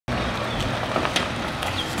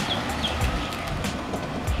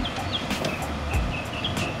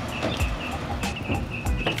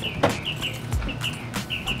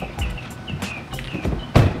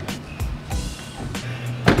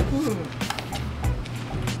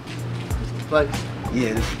place?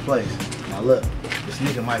 Yeah, this is the place. Now look, this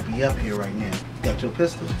nigga might be up here right now. Got your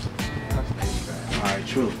pistol? Alright,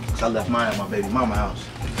 true. Cause I left mine at my baby mama house.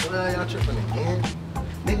 Well, y'all tripping again?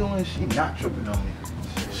 Nigga, when she not tripping on me.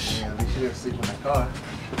 Yeah, we should sleep in the car.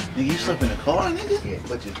 Nigga, you sleep in the car, nigga? Yeah,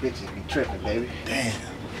 but your bitches be tripping, baby. Damn.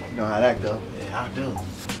 You know how that go? Yeah, I do.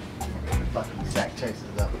 Fucking Zach chases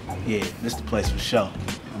up. Yeah, this the place for sure.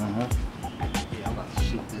 Yeah, I'm about to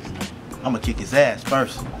shoot this nigga. I'ma kick his ass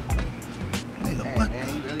first. Nigga, Hey, what?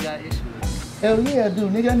 man, you really got issues. Hell yeah, I do.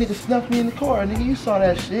 Nigga, that nigga snuffed me in the car. Nigga, you saw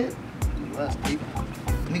that shit. You must be.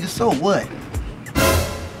 Nigga, so what?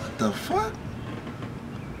 What the fuck?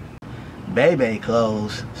 Baby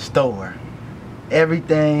clothes store.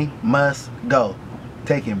 Everything must go.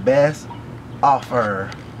 Taking best off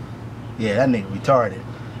her. Yeah, that nigga retarded.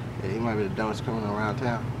 Yeah, he might be the dumbest criminal around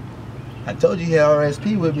town. I told you he had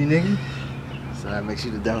RSP with me, nigga. So that makes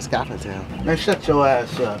you the dumbest cop in town. Man, shut your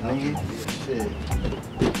ass up, nigga. Shit.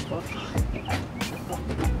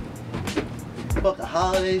 Fucking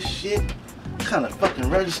holiday shit. What kind of fucking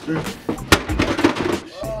register?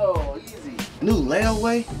 Oh, easy. New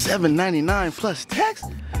layaway? $7.99 plus tax?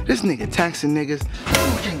 This nigga taxing niggas.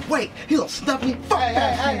 I can't wait. He gonna stuff me. Fuck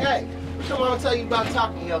that shit. Hey. What your mama tell you about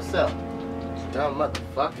talking to yourself? Dumb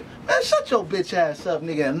motherfucker. Man, shut your bitch ass up,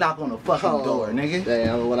 nigga, and knock on the fucking door, nigga.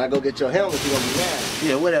 Damn, when I go get your helmet, you gonna be mad.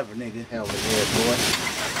 Yeah, whatever, nigga. Helmet here, boy.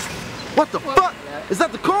 What the fuck? Is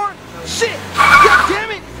that the car? Shit! God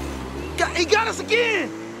damn it! He got us again!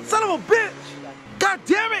 Son of a bitch! God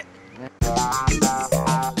damn it!